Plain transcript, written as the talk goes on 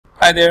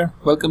Hi there,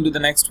 welcome to the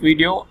next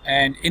video,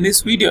 and in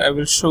this video I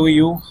will show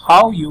you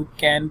how you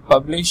can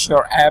publish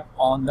your app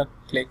on the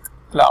Qlik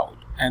cloud.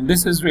 And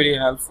this is really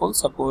helpful.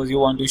 Suppose you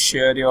want to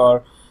share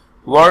your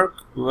work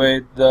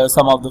with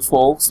some of the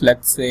folks,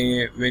 let's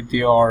say with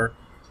your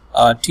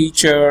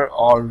teacher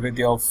or with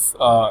your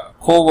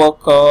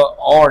co-worker,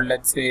 or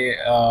let's say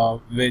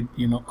with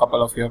a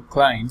couple of your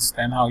clients,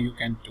 then how you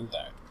can do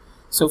that.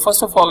 So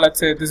first of all, let's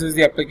say this is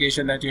the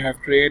application that you have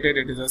created.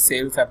 It is a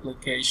sales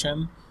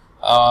application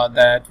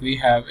that we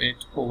have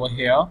it over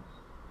here,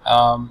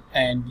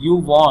 and you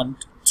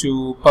want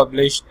to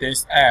publish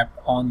this app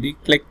on the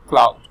Qlik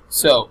cloud.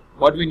 So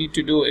what we need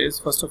to do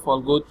is, first of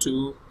all, go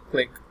to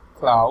Qlik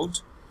cloud,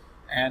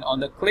 and on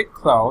the Qlik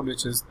cloud,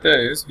 which is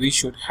this, we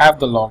should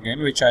have the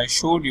login, which I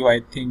showed you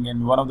I think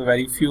in one of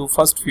the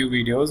first few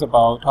videos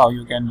about how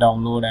you can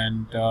download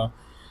and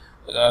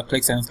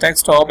QlikSense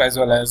desktop, as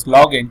well as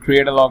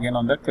create a login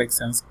on the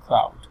QlikSense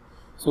cloud.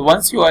 So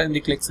once you are in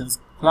the QlikSense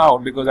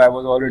cloud, because I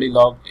was already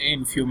logged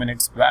in few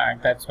minutes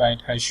back, that's why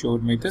it has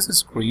showed me this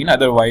screen.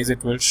 Otherwise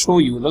it will show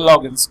you the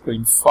login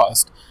screen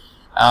first.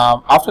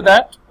 After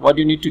that, what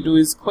you need to do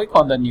is click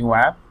on the new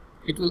app.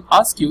 It will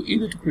ask you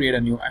either to create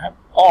a new app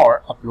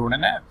or upload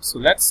an app. So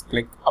let's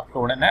click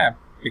upload an app,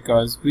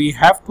 because we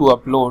have to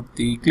upload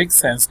the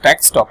QlikSense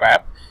desktop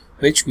app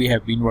which we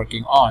have been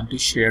working on to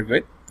share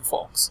with the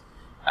folks.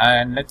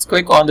 And let's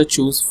click on the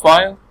choose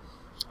file.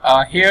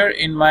 Here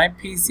in my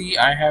PC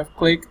I have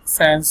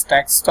QlikSense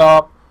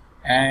desktop,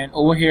 and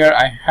over here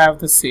I have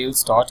the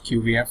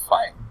sales.qvf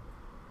file.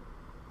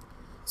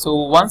 So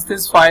once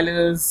this file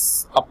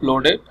is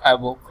uploaded, I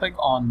will click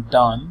on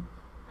done,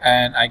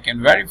 and I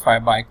can verify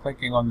by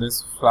clicking on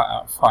this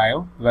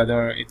file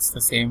whether it's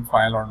the same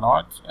file or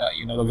not.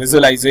 The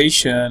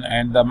visualization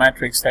and the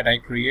matrix that I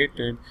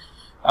created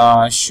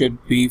I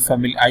should be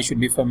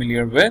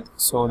familiar with,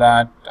 so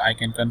that I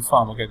can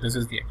confirm, okay, this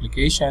is the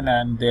application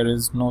and there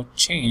is no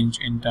change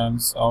in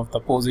terms of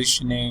the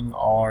positioning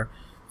or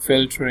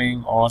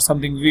filtering or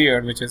something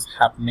weird which is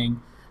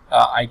happening.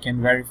 I can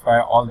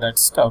verify all that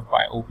stuff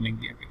by opening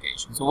the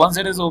application. So once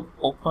it is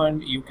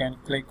opened, you can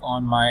click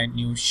on my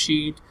new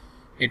sheet.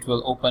 It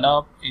will open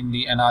up in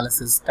the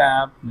analysis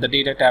tab. The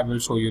data tab will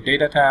show you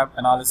data tab,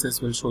 analysis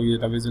will show you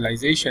the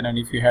visualization, and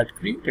if you had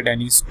created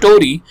any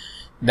story,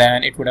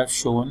 then it would have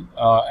shown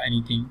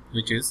anything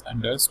which is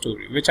under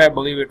story, which I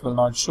believe it will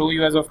not show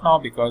you as of now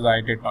because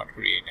I did not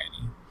create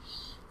any.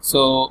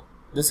 So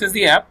this is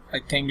the app. I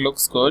think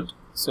looks good.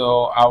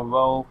 So I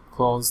will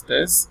close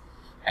this,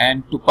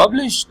 and to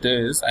publish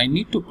this I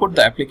need to put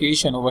the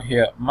application over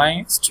here,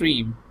 my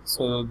stream.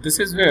 So this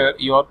is where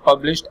your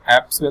published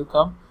apps will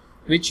come,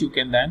 which you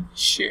can then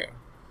share.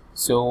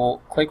 So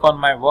click on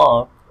my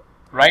work,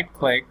 right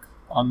click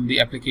on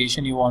the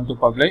application you want to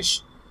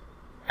publish,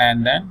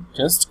 and then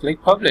just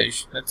click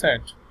publish. That's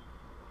it,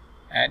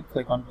 and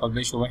click on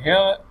publish over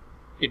here.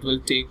 It will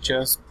take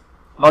just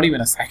not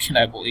even a second,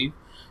 I believe.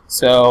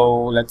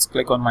 So let's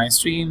click on my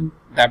stream.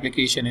 The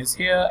application is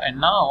here,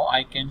 and now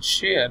I can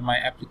share my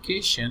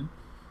application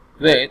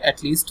with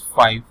at least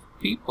 5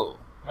 people,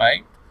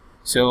 right?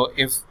 So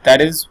if that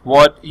is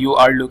what you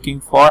are looking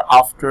for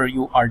after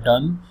you are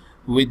done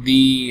with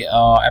the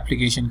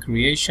application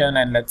creation,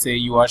 and let's say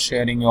you are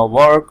sharing your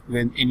work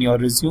in your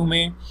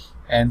resume,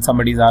 and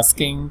somebody is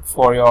asking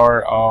for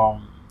your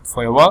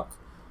work,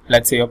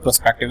 let's say your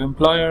prospective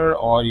employer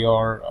or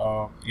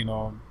your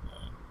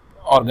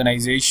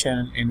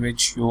organization in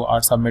which you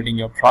are submitting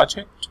your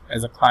project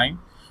as a client,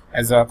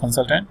 as a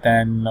consultant,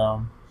 then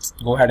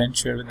go ahead and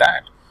share with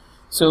that.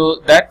 So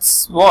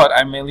that's what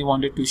I mainly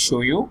wanted to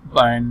show you.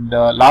 And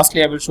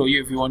lastly, I will show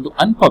you, if you want to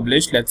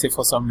unpublish, let's say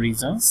for some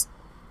reasons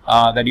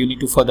that you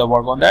need to further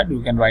work on that,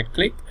 you can right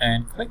click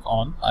and click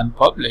on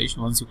unpublish.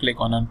 Once you click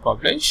on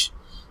unpublish,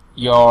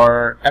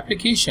 your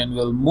application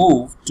will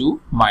move to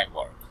my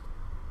work.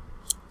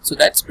 So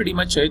that's pretty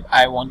much it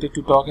I wanted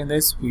to talk in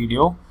this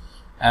video,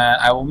 and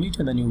I will meet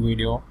you in the new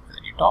video with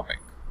a new topic.